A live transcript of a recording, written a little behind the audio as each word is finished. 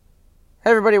Hey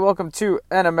everybody, welcome to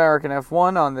An American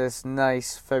F1 on this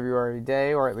nice February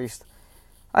day, or at least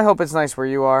I hope it's nice where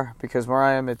you are, because where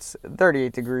I am it's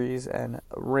 38 degrees and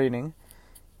raining.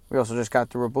 We also just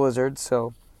got through a blizzard,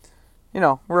 so,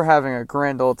 we're having a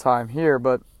grand old time here,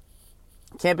 but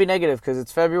can't be negative because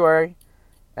it's February,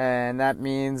 and that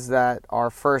means that our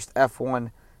first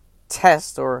F1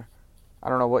 test, or I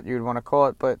don't know what you'd want to call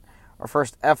it, but our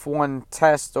first F1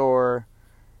 test or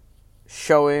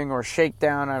showing or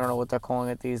shakedown, I don't know what they're calling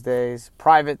it these days,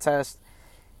 private test,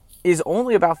 is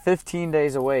only about 15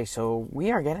 days away. So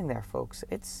we are getting there, folks.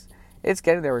 It's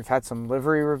getting there. We've had some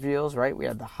livery reveals, right? We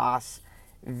had the Haas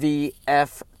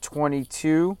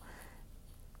VF22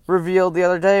 revealed the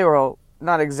other day, or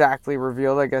not exactly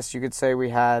revealed. I guess you could say we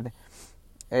had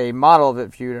a model of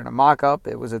it viewed in a mock-up.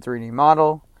 It was a 3D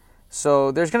model.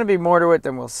 So there's going to be more to it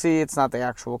than we'll see. It's not the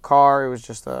actual car. It was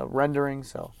just a rendering,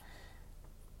 so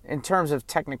in terms of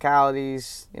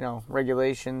technicalities,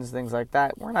 regulations, things like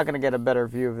that, we're not going to get a better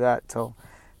view of that till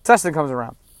testing comes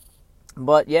around.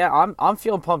 But yeah, I'm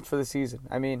feeling pumped for the season.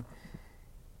 I mean,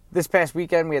 this past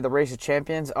weekend we had the Race of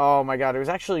Champions. Oh my God, it was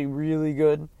actually really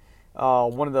good.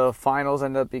 One of the finals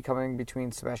ended up becoming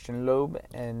between Sebastian Loeb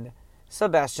and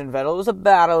Sebastian Vettel. It was a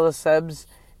battle of Sebs,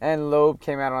 and Loeb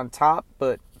came out on top.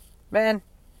 But man,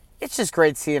 it's just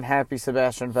great seeing happy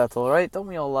Sebastian Vettel, right? Don't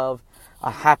we all love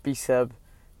a happy Seb?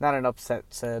 Not an upset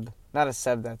Seb. Not a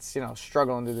Seb that's,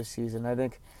 struggling through the season. I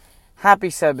think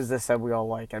happy Seb is the Seb we all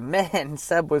like. And man,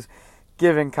 Seb was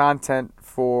giving content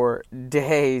for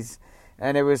days.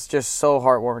 And it was just so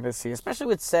heartwarming to see, especially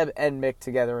with Seb and Mick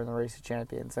together in the Race of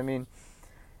Champions. I mean,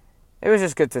 it was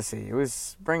just good to see. It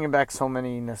was bringing back so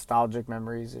many nostalgic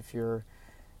memories. If you've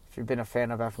been a fan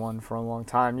of F1 for a long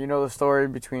time, you know the story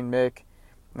between Mick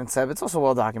and Seb. It's also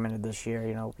well documented this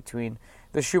year, between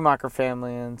the Schumacher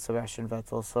family and Sebastian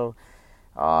Vettel. So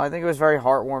I think it was very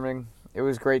heartwarming. It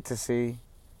was great to see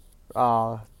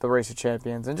the Race of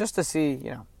Champions, and just to see,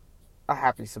 a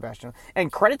happy Sebastian. And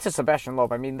credit to Sebastian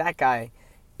Loeb. I mean, that guy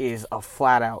is a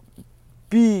flat-out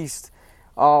beast.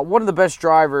 One of the best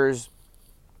drivers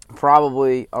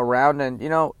probably around. And,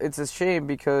 it's a shame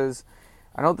because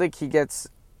I don't think he gets...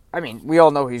 I mean, we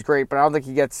all know he's great, but I don't think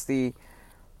he gets the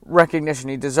recognition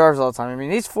he deserves all the time. I mean,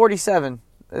 he's 47,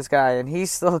 this guy, and he's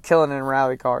still killing it in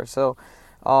rally cars. So,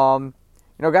 got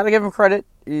to give him credit.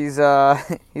 He's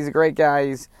he's a great guy.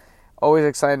 He's always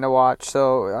exciting to watch.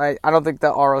 So I don't think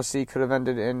the ROC could have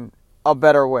ended in a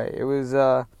better way. It was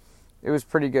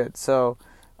pretty good. So,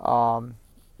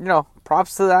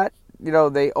 props to that.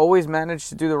 They always manage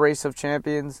to do the Race of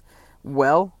Champions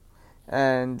well.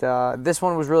 And this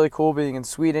one was really cool being in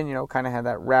Sweden, kind of had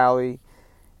that rally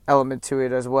element to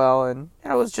it as well. And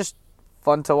it was just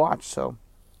fun to watch. So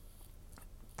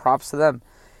props to them.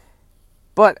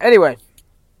 But anyway,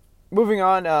 moving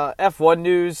on, F1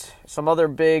 news. Some other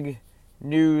big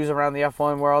news around the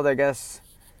F1 world, I guess.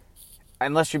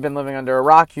 Unless you've been living under a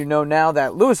rock, you know now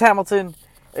that Lewis Hamilton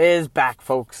is back,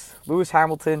 folks. Lewis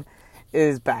Hamilton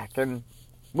is back. And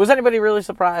was anybody really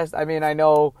surprised? I mean, I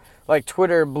know,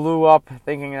 Twitter blew up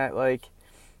thinking that,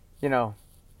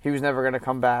 he was never going to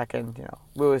come back. And,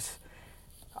 Lewis,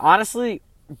 honestly,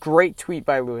 great tweet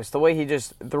by Lewis. The way he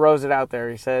just throws it out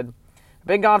there. He said, I've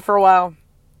been gone for a while,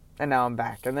 and now I'm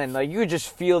back. And then, you could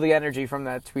just feel the energy from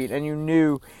that tweet. And you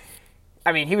knew,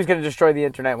 he was going to destroy the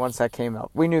internet once that came out.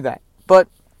 We knew that. But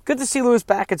good to see Lewis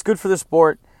back. It's good for the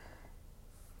sport.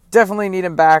 Definitely need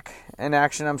him back in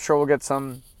action. I'm sure we'll get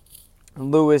some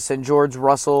Lewis and George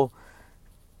Russell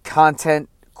content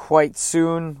quite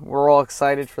soon. We're all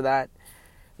excited for that.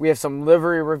 We have some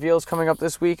livery reveals coming up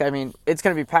this week. It's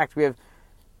going to be packed. We have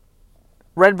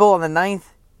Red Bull on the 9th.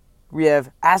 We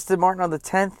have Aston Martin on the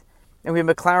 10th. And we have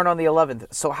McLaren on the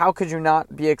 11th. So how could you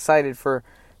not be excited for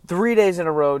 3 days in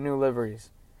a row new liveries?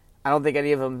 I don't think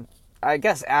any of them... I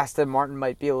guess Aston Martin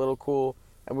might be a little cool.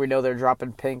 And we know they're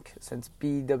dropping pink since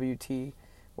BWT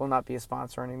will not be a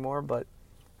sponsor anymore. But,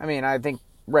 I think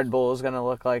Red Bull is going to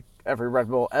look like every Red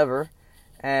Bull ever.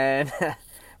 And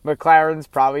McLaren's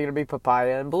probably going to be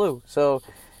papaya and blue. So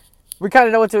we kind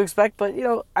of know what to expect. But,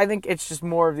 I think it's just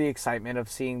more of the excitement of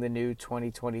seeing the new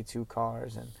 2022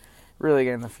 cars and really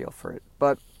getting the feel for it.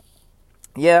 But,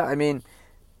 yeah,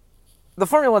 the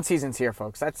Formula 1 season's here,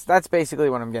 folks. That's basically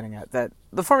what I'm getting at. That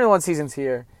the Formula 1 season's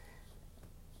here.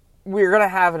 We're going to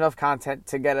have enough content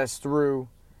to get us through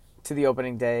to the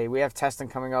opening day. We have testing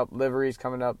coming up, liveries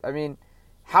coming up.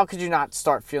 How could you not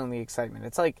start feeling the excitement?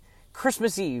 It's like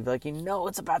Christmas Eve.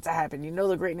 It's about to happen.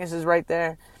 The greatness is right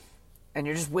there. And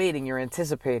you're just waiting. You're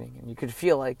anticipating. And you could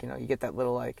feel you get that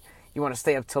little, you want to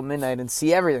stay up till midnight and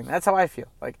see everything. That's how I feel.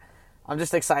 I'm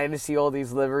just excited to see all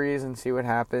these liveries and see what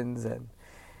happens. And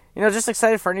just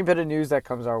excited for any bit of news that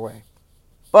comes our way.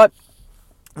 But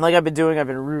like I've been doing, I've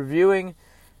been reviewing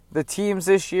the teams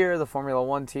this year, the Formula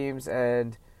One teams,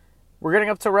 and we're getting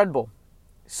up to Red Bull.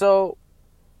 So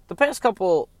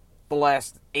the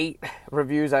last 8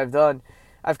 reviews I've done,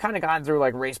 I've kind of gone through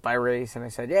like race by race, and I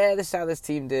said, yeah, this is how this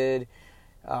team did.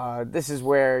 This is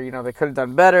where, they could have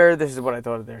done better. This is what I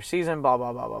thought of their season, blah,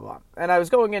 blah, blah, blah, blah. And I was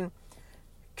going in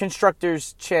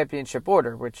Constructors' Championship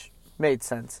order, which made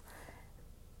sense.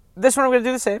 This one I'm going to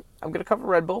do the same. I'm going to cover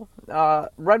Red Bull.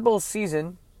 Red Bull's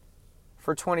season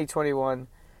for 2021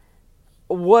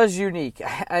 was unique.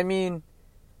 I mean,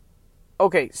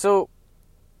 okay, so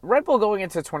Red Bull going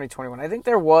into 2021, I think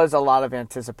there was a lot of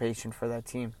anticipation for that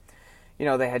team.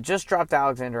 They had just dropped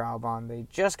Alexander Albon. They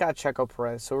just got Checo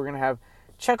Perez. So we're going to have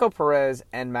Checo Perez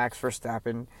and Max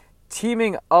Verstappen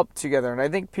teaming up together. And I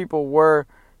think people were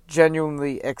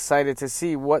genuinely excited to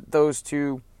see what those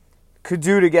two could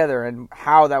do together and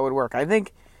how that would work.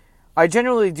 I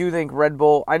genuinely do think Red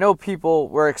Bull, I know people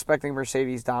were expecting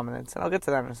Mercedes dominance, and I'll get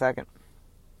to that in a second.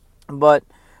 But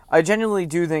I genuinely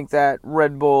do think that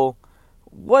Red Bull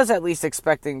was at least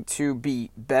expecting to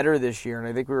be better this year. And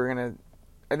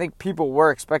I think people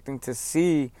were expecting to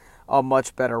see a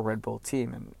much better Red Bull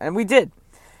team. And we did.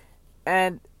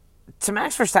 And to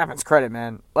Max Verstappen's credit,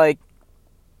 man, like,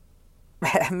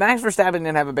 Max Verstappen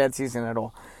didn't have a bad season at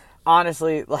all.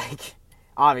 Honestly,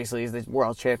 obviously he's the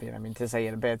world champion. I mean, to say he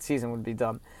had a bad season would be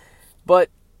dumb. But,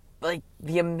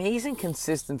 the amazing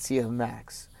consistency of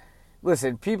Max.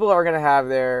 Listen, people are going to have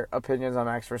their opinions on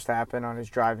Max Verstappen, on his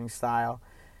driving style.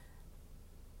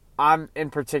 I'm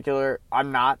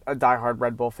not a diehard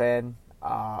Red Bull fan.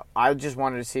 I just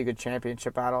wanted to see a good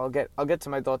championship battle. I'll get to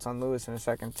my thoughts on Lewis in a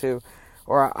second, too.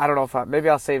 Or I don't know maybe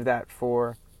I'll save that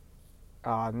for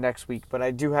next week. But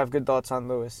I do have good thoughts on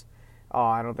Lewis.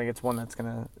 I don't think it's one that's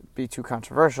going to be too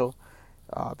controversial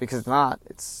because it's not.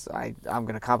 I'm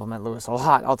going to compliment Lewis a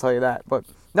lot, I'll tell you that. But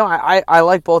no, I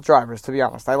like both drivers, to be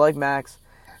honest. I like Max.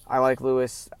 I like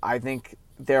Lewis. I think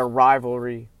their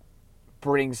rivalry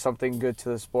brings something good to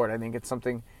the sport. I think it's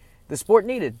something the sport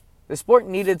needed. The sport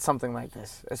needed something like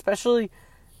this, especially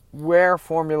where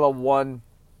Formula One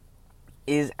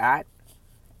is at.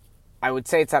 I would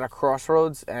say it's at a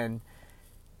crossroads, and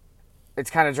it's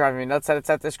kind of driving me nuts that it's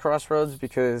at this crossroads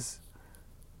because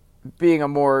being a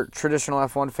more traditional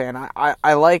F1 fan,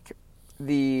 I like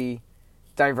the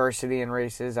diversity in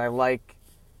races. I like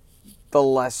the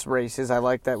less races. I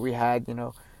like that we had,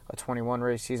 a 21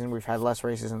 race season. We've had less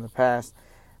races in the past.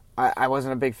 I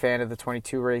wasn't a big fan of the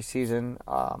 22 race season.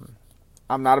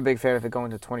 I'm not a big fan of it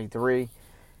going to 23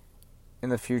 in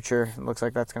the future. It looks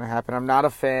like that's going to happen. I'm not a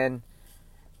fan.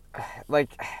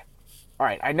 All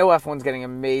right, I know F1's getting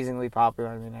amazingly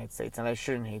popular in the United States, and I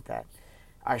shouldn't hate that.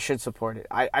 I should support it.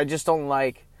 I just don't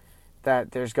like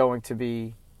that there's going to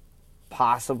be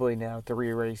possibly now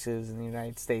 3 races in the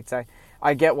United States.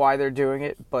 I get why they're doing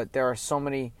it, but there are so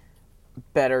many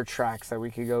better tracks that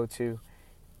we could go to,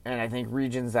 and I think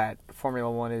regions that Formula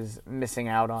One is missing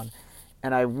out on.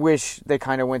 And I wish they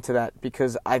kind of went to that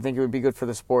because I think it would be good for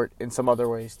the sport in some other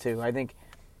ways too. I think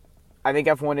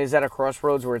F1 is at a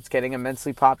crossroads where it's getting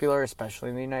immensely popular, especially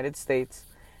in the United States.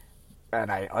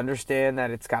 And I understand that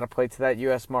it's got to play to that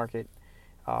U.S. market,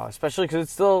 especially because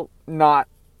it's still not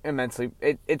immensely.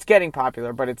 It's getting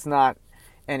popular, but it's not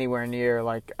anywhere near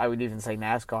like I would even say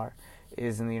NASCAR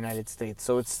is in the United States.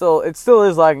 So it still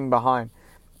is lagging behind.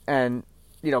 And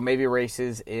maybe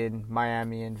races in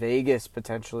Miami and Vegas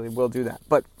potentially will do that.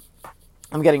 But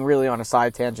I'm getting really on a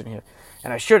side tangent here.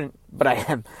 And I shouldn't, but I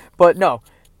am. But no,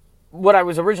 what I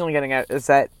was originally getting at is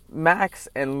that Max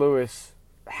and Lewis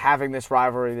having this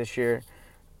rivalry this year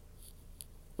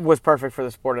was perfect for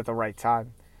the sport at the right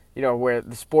time. Where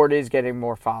the sport is getting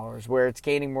more followers, where it's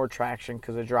gaining more traction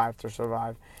because of Drive to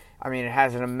Survive. I mean, it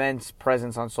has an immense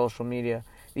presence on social media.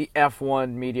 The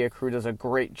F1 media crew does a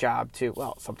great job, too.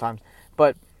 Well, sometimes.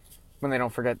 But when they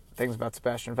don't forget things about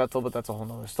Sebastian Vettel, but that's a whole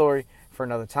nother story for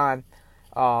another time.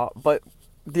 But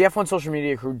the F1 social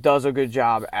media crew does a good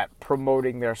job at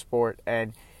promoting their sport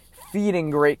and feeding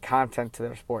great content to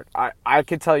their sport. I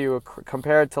could tell you,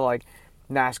 compared to like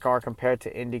NASCAR, compared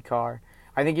to IndyCar,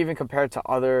 I think even compared to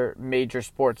other major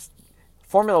sports,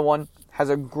 Formula One has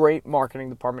a great marketing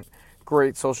department,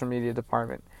 great social media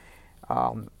department,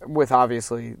 with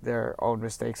obviously their own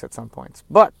mistakes at some points.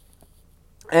 But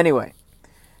anyway,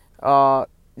 Max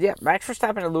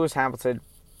Verstappen and Lewis Hamilton,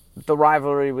 the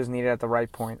rivalry was needed at the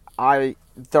right point. I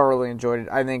thoroughly enjoyed it.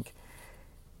 I think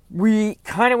we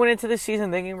kind of went into this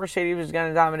season thinking Mercedes was going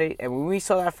to dominate, and when we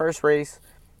saw that first race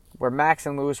where Max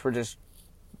and Lewis were just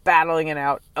battling it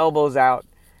out, elbows out,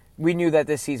 we knew that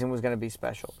this season was going to be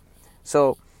special.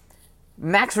 So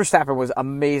Max Verstappen was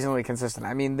amazingly consistent.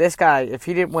 I mean, this guy, if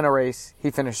he didn't win a race, he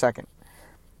finished second.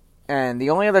 And the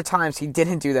only other times he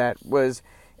didn't do that was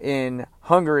in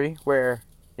Hungary, where,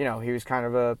 he was kind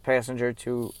of a passenger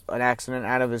to an accident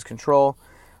out of his control.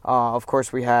 Of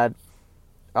course, we had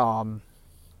the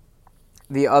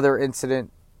other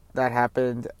incident that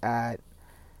happened at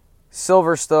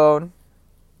Silverstone.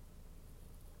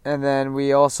 And then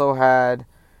we also had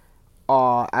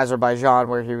Azerbaijan,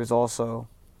 where he was also,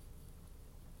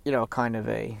 kind of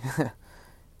a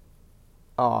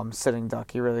sitting duck.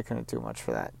 He really couldn't do much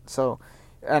for that. So,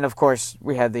 and of course,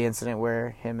 we had the incident where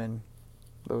him and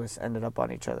Lewis ended up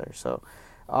on each other. So,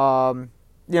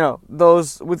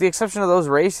 those, with the exception of those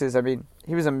races, I mean,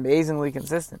 he was amazingly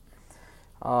consistent.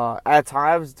 At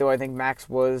times, do I think Max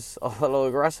was a little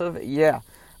aggressive? Yeah.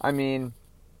 I mean,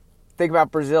 think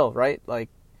about Brazil, right? Like,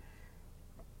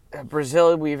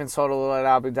 Brazil, we even saw it a little at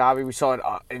Abu Dhabi. We saw it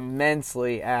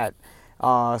immensely at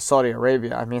Saudi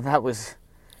Arabia. I mean, that was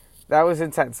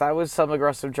intense. That was some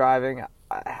aggressive driving.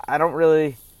 I don't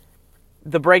really...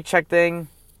 The brake check thing,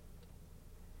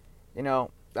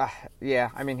 yeah,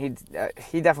 I mean,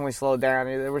 he definitely slowed down.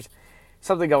 There was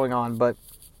something going on, but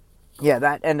yeah,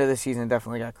 that end of the season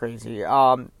definitely got crazy.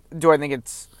 Do I think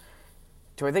it's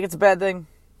a bad thing?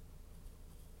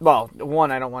 Well,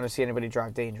 one, I don't want to see anybody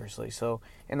drive dangerously, so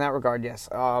in that regard, yes.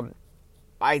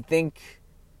 I think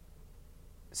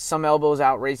some elbows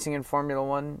out racing in Formula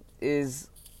One is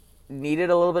needed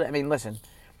a little bit. I mean, listen,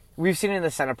 we've seen it in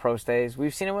the Senna Prost days.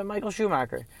 We've seen it with Michael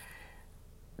Schumacher.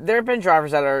 There have been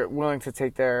drivers that are willing to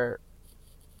take their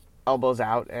elbows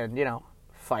out and,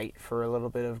 fight for a little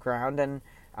bit of ground, and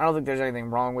I don't think there's anything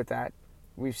wrong with that.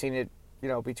 We've seen it,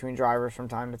 between drivers from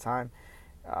time to time.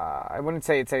 I wouldn't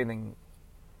say it's anything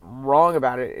wrong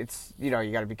about it. It's, you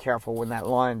got to be careful when that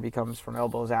line becomes from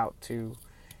elbows out to,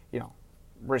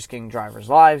 risking drivers'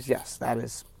 lives. Yes, that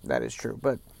is true.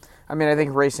 But, I mean, I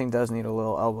think racing does need a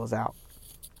little elbows out.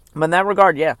 But in that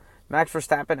regard, yeah, Max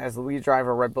Verstappen, as the lead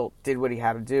driver of Red Bull, did what he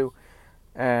had to do.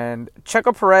 And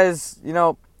Checo Perez,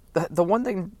 the one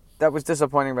thing that was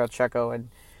disappointing about Checo, and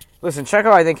listen,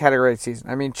 Checo, I think, had a great season.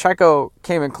 I mean, Checo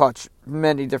came in clutch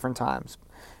many different times.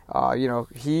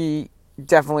 He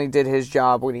definitely did his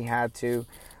job when he had to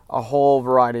a whole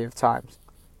variety of times.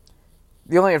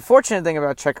 The only unfortunate thing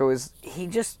about Checo is he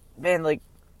just,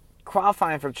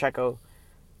 qualifying for Checo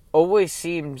always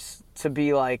seems to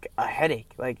be like a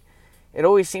headache. Like, it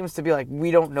always seems to be like,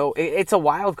 we don't know. It's a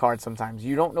wild card sometimes.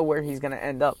 You don't know where he's going to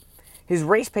end up. His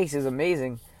race pace is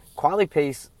amazing. Quali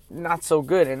pace, not so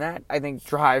good. And that, I think,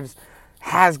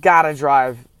 has got to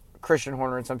drive Christian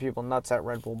Horner and some people nuts at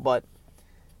Red Bull. But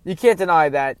you can't deny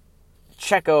that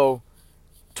Checo,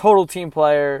 total team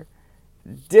player,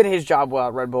 did his job well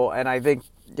at Red Bull. And I think,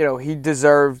 he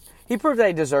proved that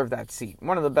he deserved that seat.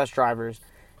 One of the best drivers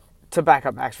to back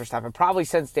up Max Verstappen, probably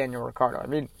since Daniel Ricciardo. I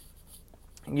mean,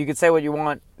 you could say what you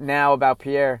want now about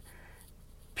Pierre.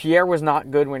 Pierre was not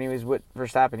good when he was with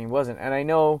Verstappen. He wasn't. And I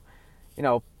know,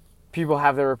 people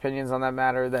have their opinions on that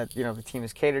matter, that, the team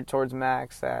is catered towards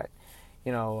Max, that,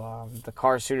 the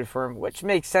car is suited for him, which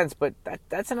makes sense, but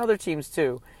that's in other teams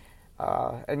too.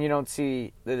 And you don't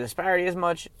see the disparity as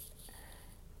much.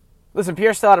 Listen,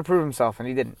 Pierre still had to prove himself, and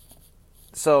he didn't.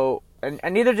 So, and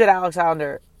neither did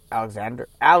Alexander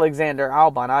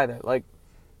Albon either. Like,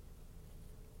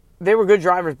 they were good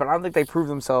drivers, but I don't think they proved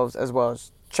themselves as well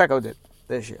as Checo did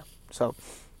this year. So,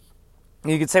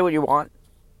 you can say what you want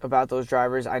about those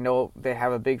drivers. I know they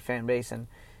have a big fan base, and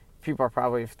people are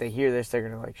probably, if they hear this, they're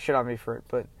going to, shit on me for it.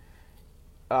 But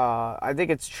I think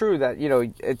it's true that,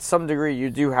 at some degree, you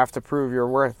do have to prove your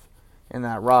worth in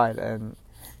that ride. And,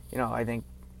 I think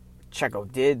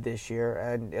Checo did this year,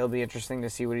 and it'll be interesting to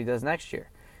see what he does next year.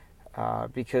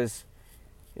 Because,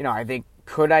 I think,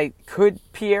 could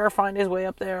Pierre find his way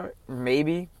up there?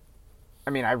 Maybe. I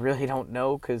mean, I really don't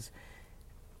know, because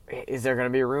is there going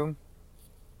to be room?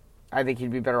 I think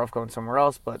he'd be better off going somewhere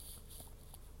else, but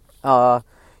yeah,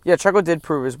 Checo did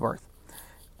prove his worth.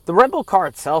 The Red Bull car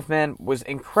itself, man, was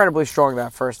incredibly strong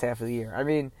that first half of the year. I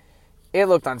mean, it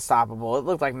looked unstoppable. It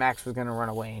looked like Max was going to run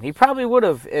away, and he probably would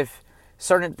have if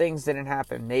certain things didn't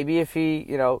happen. Maybe if he,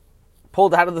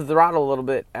 pulled out of the throttle a little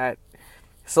bit at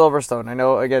Silverstone. I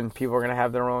know, again, people are going to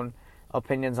have their own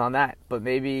opinions on that, but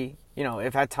maybe,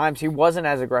 if at times he wasn't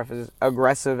as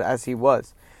aggressive as he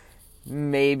was,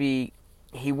 maybe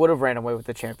he would have ran away with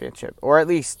the championship, or at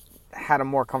least had a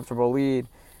more comfortable lead,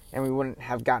 and we wouldn't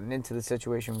have gotten into the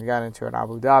situation we got into at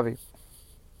Abu Dhabi.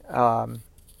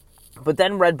 But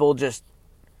then Red Bull just,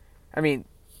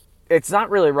 it's not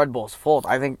really Red Bull's fault.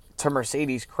 I think, to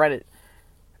Mercedes' credit,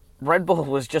 Red Bull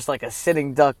was just like a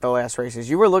sitting duck the last races.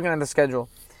 You were looking at the schedule.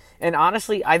 And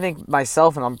honestly, I think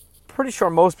myself, and I'm pretty sure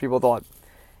most people thought,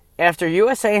 after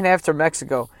USA and after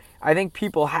Mexico, I think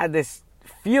people had this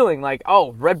feeling like,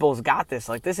 oh, Red Bull's got this.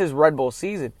 Like, this is Red Bull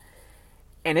season.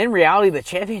 And in reality, the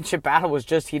championship battle was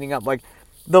just heating up. Like,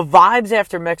 the vibes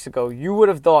after Mexico, you would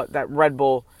have thought that Red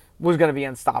Bull was going to be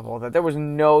unstoppable, that there was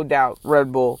no doubt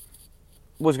Red Bull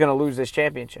was going to lose this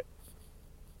championship.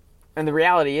 And the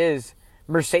reality is,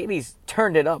 Mercedes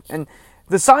turned it up. And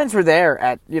the signs were there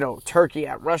at, Turkey,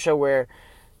 at Russia, where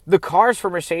the cars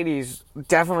for Mercedes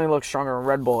definitely looked stronger than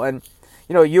Red Bull. And,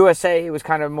 USA was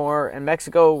kind of more, and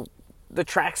Mexico, the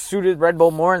track suited Red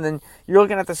Bull more. And then you're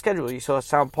looking at the schedule. You saw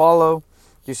Sao Paulo,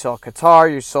 you saw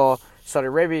Qatar, you saw Saudi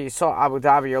Arabia, you saw Abu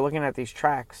Dhabi. You're looking at these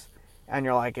tracks, and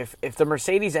you're like, if the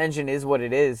Mercedes engine is what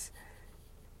it is,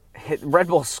 Red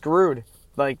Bull's screwed.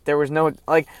 Like, there was no,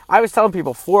 like, I was telling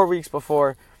people 4 weeks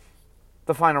before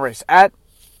the final race,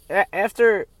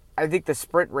 after, I think, the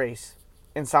sprint race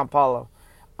in Sao Paulo,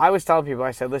 I was telling people,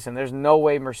 I said, listen, there's no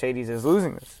way Mercedes is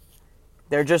losing this.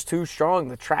 They're just too strong.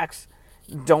 The tracks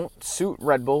don't suit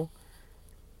Red Bull.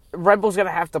 Red Bull's going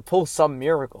to have to pull some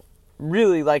miracle.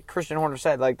 Really, like Christian Horner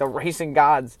said, like, the racing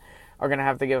gods are going to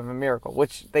have to give them a miracle,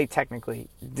 which they technically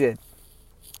did.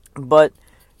 But,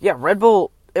 yeah, Red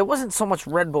Bull, it wasn't so much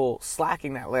Red Bull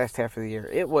slacking that last half of the year.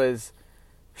 It was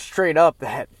straight up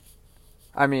that,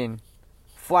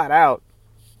 flat out,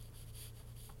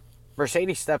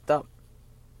 Mercedes stepped up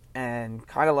and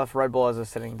kind of left Red Bull as a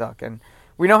sitting duck. And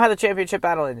we know how the championship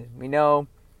battle ended. We know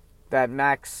that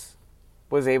Max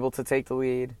was able to take the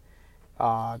lead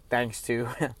thanks to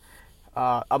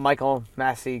a Michael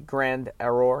Massey grand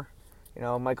error.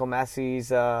 Michael Massey's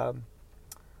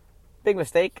big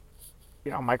mistake.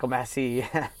 Michael Massey,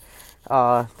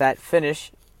 that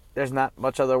finish, there's not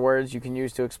much other words you can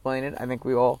use to explain it. I think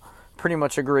we all pretty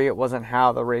much agree it wasn't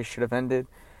how the race should have ended.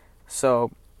 So,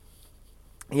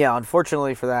 yeah,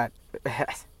 unfortunately for that,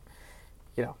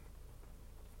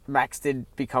 Max did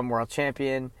become world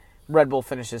champion. Red Bull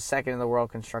finishes second in the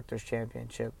World Constructors'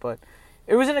 Championship. But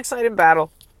it was an exciting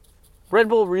battle. Red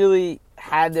Bull really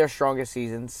had their strongest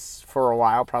seasons for a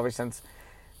while, probably since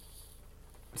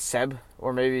Seb,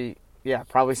 or maybe,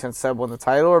 probably since Seb won the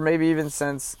title, or maybe even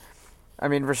since,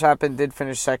 Verstappen did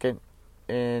finish second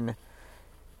in,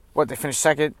 they finished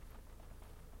second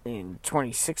in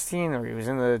 2016, or he was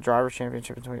in the Driver's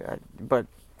Championship in 20, but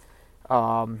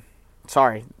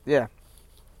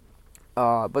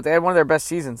they had one of their best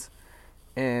seasons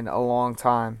in a long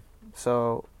time.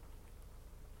 So,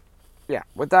 yeah,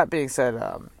 with that being said,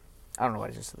 I don't know what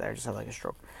I just said there. I just had like a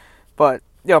stroke. But,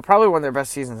 probably one of their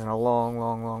best seasons in a long,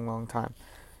 long, long, long time.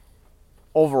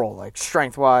 Overall, like,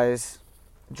 strength-wise,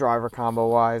 driver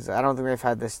combo-wise, I don't think they've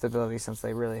had this stability since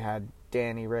they really had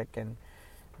Danny, Rick, and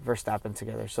Verstappen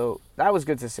together. So, that was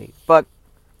good to see. But,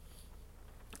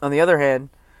 on the other hand,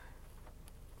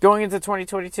 going into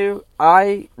 2022,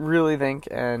 I really think,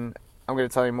 and I'm going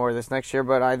to tell you more of this next year,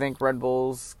 but I think Red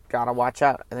Bull's got to watch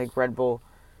out. I think Red Bull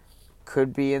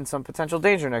could be in some potential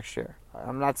danger next year.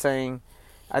 I'm not saying,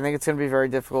 I think it's going to be very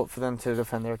difficult for them to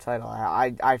defend their title.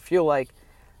 I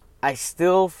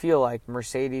still feel like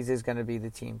Mercedes is going to be the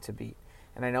team to beat.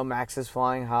 And I know Max is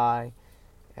flying high,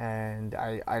 and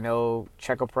I know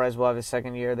Checo Perez will have his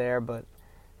second year there, but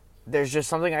there's just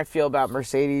something I feel about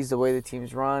Mercedes, the way the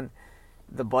teams run,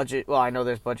 the budget. Well, I know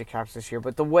there's budget caps this year,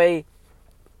 but the way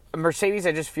Mercedes,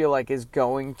 I just feel like, is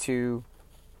going to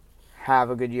have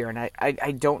a good year. And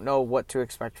I don't know what to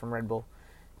expect from Red Bull,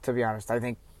 to be honest. I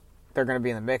think they're going to be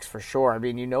in the mix for sure.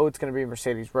 It's going to be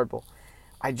Mercedes, Red Bull.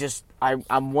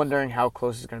 I'm wondering how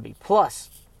close it's going to be. Plus,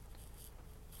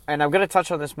 and I'm going to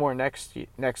touch on this more next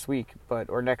week,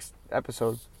 or next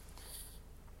episode,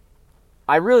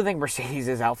 I really think Mercedes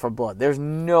is out for blood. There's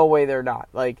no way they're not.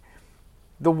 Like,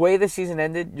 the way the season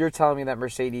ended, you're telling me that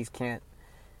Mercedes can't,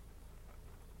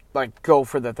 go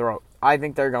for the throat. I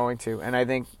think they're going to, and I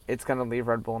think it's going to leave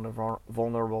Red Bull in a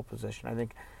vulnerable position. I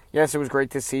think, yes, it was great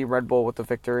to see Red Bull with the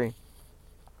victory,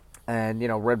 and,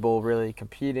 Red Bull really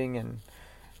competing, and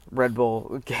Red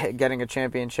Bull getting a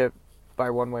championship by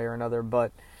one way or another,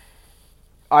 but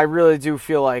I really do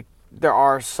feel like there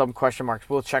are some question marks.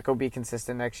 Will Checo be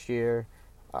consistent next year?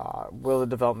 Will the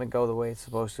development go the way it's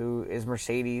supposed to? Is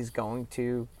Mercedes going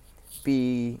to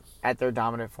be at their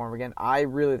dominant form again? I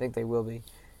really think they will be.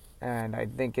 And I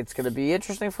think it's going to be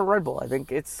interesting for Red Bull. I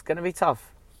think it's going to be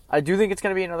tough. I do think it's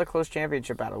going to be another close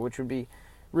championship battle, which would be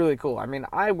really cool.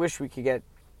 I wish we could get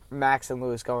Max and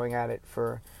Lewis going at it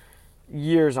for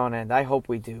years on end. I hope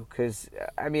we do, because,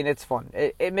 it's fun.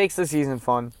 It makes the season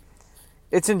fun.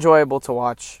 It's enjoyable to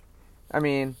watch.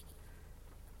 I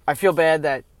feel bad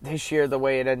that this year, the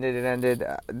way it ended,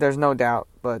 there's no doubt.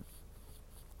 But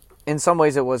in some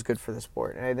ways it was good for the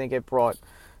sport. And I think it brought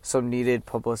some needed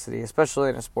publicity, especially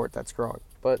in a sport that's growing.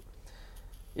 But,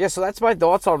 yeah, so that's my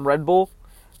thoughts on Red Bull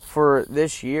for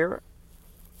this year.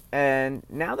 And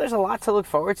now there's a lot to look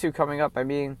forward to coming up. I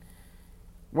mean,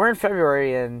 we're in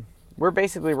February, and we're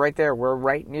basically right there. We're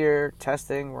right near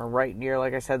testing. We're right near,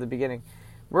 like I said at the beginning,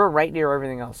 we're right near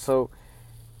everything else. So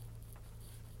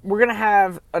we're going to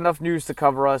have enough news to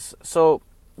cover us. So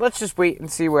let's just wait and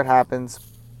see what happens.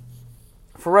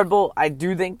 For Red Bull, I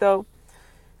do think, though,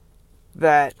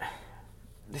 that,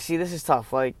 see, this is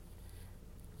tough. Like,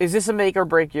 is this a make or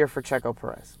break year for Checo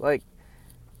Perez? Like,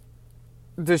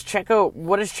 what does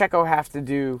Checo have to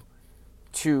do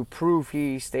to prove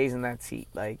he stays in that seat?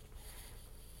 Like,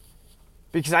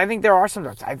 because I think there are some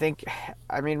doubts.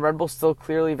 Red Bull still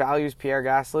clearly values Pierre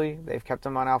Gasly. They've kept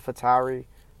him on AlphaTauri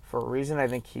for a reason. I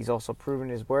think he's also proven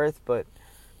his worth. But,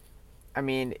 I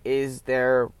mean, is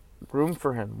there room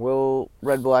for him? Will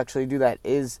Red Bull actually do that?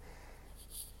 It's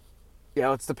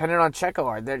dependent on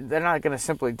Checo. They're not going to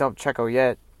simply dump Checo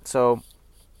yet. So,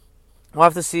 we'll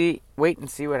have to wait and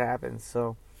see what happens.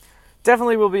 So,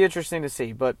 definitely will be interesting to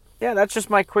see. But, yeah, that's just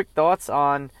my quick thoughts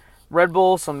on Red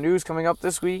Bull, some news coming up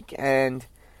this week. And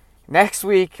next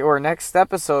week, or next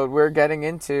episode, we're getting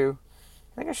into,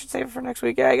 I think I should save it for next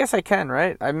week. Yeah, I guess I can,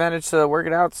 right? I managed to work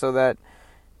it out so that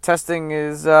testing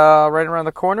is right around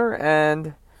the corner,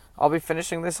 and I'll be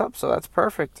finishing this up. So, that's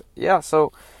perfect. Yeah,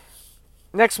 so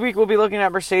next week we'll be looking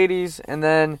at Mercedes, and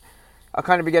then I'll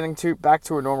kind of be getting back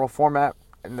to a normal format.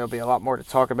 And there'll be a lot more to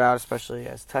talk about, especially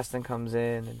as testing comes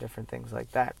in and different things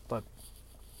like that. But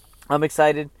I'm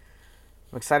excited.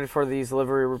 I'm excited for these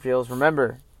livery reveals.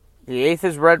 Remember, the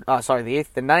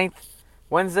 9th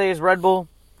Wednesday is Red Bull,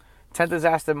 10th is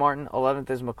Aston Martin, 11th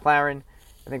is McLaren.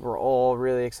 I think we're all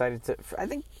really excited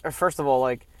first of all,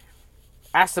 like,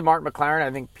 Aston Martin, McLaren, I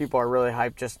think people are really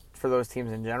hyped just for those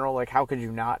teams in general. Like, how could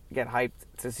you not get hyped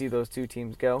to see those two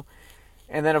teams go?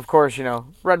 And then, of course,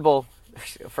 Red Bull.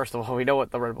 First of all, we know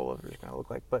what the Red Bull livery is going to look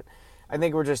like, but I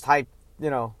think we're just hyped,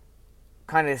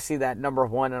 kind of see that number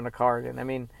 1 on a car again. I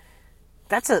mean,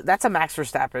 that's a Max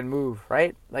Verstappen move,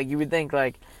 right? Like, you would think,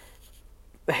 like,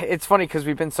 it's funny because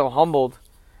we've been so humbled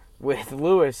with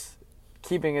Lewis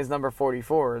keeping his number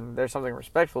 44, and there's something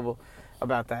respectful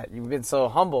about that. You've been so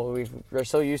humble. We're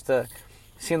so used to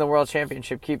seeing the World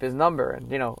Championship keep his number, and,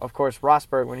 of course,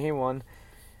 Rosberg, when he won,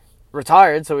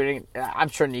 retired, so we didn't. I'm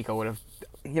sure Nico would have.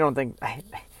 You don't think?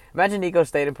 Imagine Nico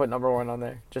stayed and put number 1 on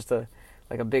there, just a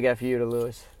big FU to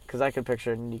Lewis, because I could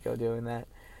picture Nico doing that.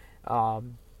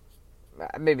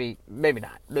 Maybe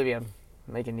not. Maybe I'm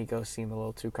making Nico seem a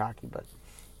little too cocky, but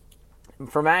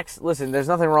for Max, listen, there's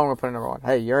nothing wrong with putting number 1.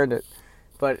 Hey, you earned it.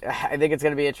 But I think it's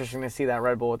going to be interesting to see that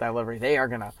Red Bull with that livery. They are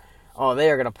gonna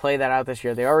play that out this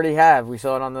year. They already have. We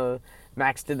saw it on the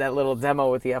Max did that little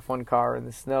demo with the F1 car in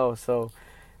the snow, so.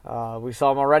 We saw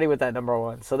them already with that number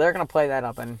 1. So they're going to play that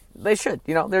up, and they should.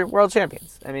 They're world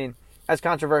champions. I mean, as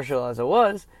controversial as it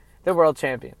was, they're world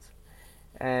champions.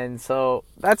 And so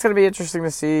that's going to be interesting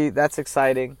to see. That's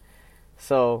exciting.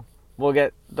 So we'll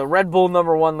get the Red Bull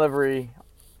number 1 livery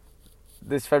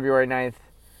this February 9th.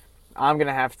 I'm going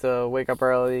to have to wake up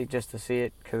early just to see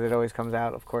it because it always comes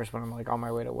out, of course, when I'm on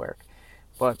my way to work.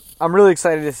 But I'm really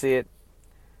excited to see it.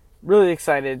 Really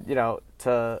excited,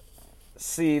 to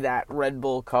see that Red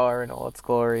Bull car in all its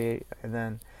glory, and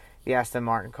then the Aston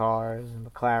Martin cars and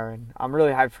McLaren. I'm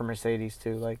really hyped for Mercedes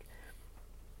too. Like,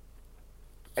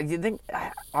 you think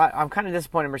I'm kind of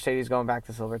disappointed Mercedes going back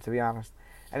to silver, to be honest.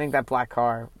 I think that black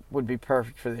car would be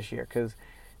perfect for this year because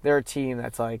they're a team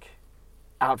that's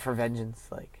out for vengeance.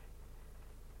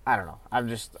 I don't know.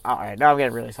 All right. Now I'm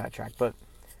getting really sidetracked, but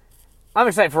I'm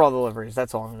excited for all the liveries.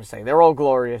 That's all I'm going to say. They're all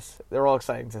glorious. They're all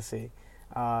exciting to see.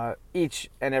 Each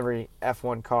and every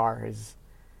F1 car is,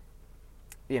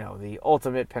 the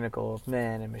ultimate pinnacle of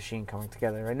man and machine coming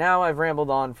together. And now I've rambled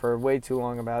on for way too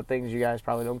long about things you guys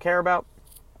probably don't care about.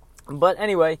 But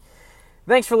anyway,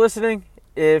 thanks for listening.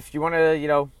 If you want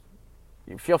to,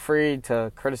 feel free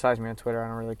to criticize me on Twitter. I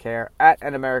don't really care. At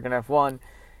 @AnAmericanF1.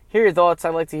 Hear your thoughts.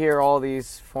 I'd like to hear all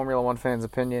these Formula One fans'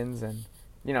 opinions and,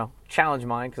 challenge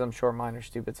mine because I'm sure mine are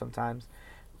stupid sometimes.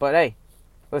 But hey,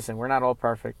 listen, we're not all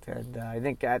perfect, and I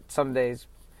think at some days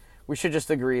we should just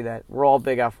agree that we're all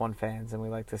big F1 fans and we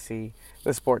like to see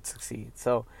the sport succeed.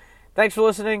 So, thanks for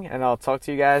listening, and I'll talk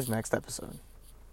to you guys next episode.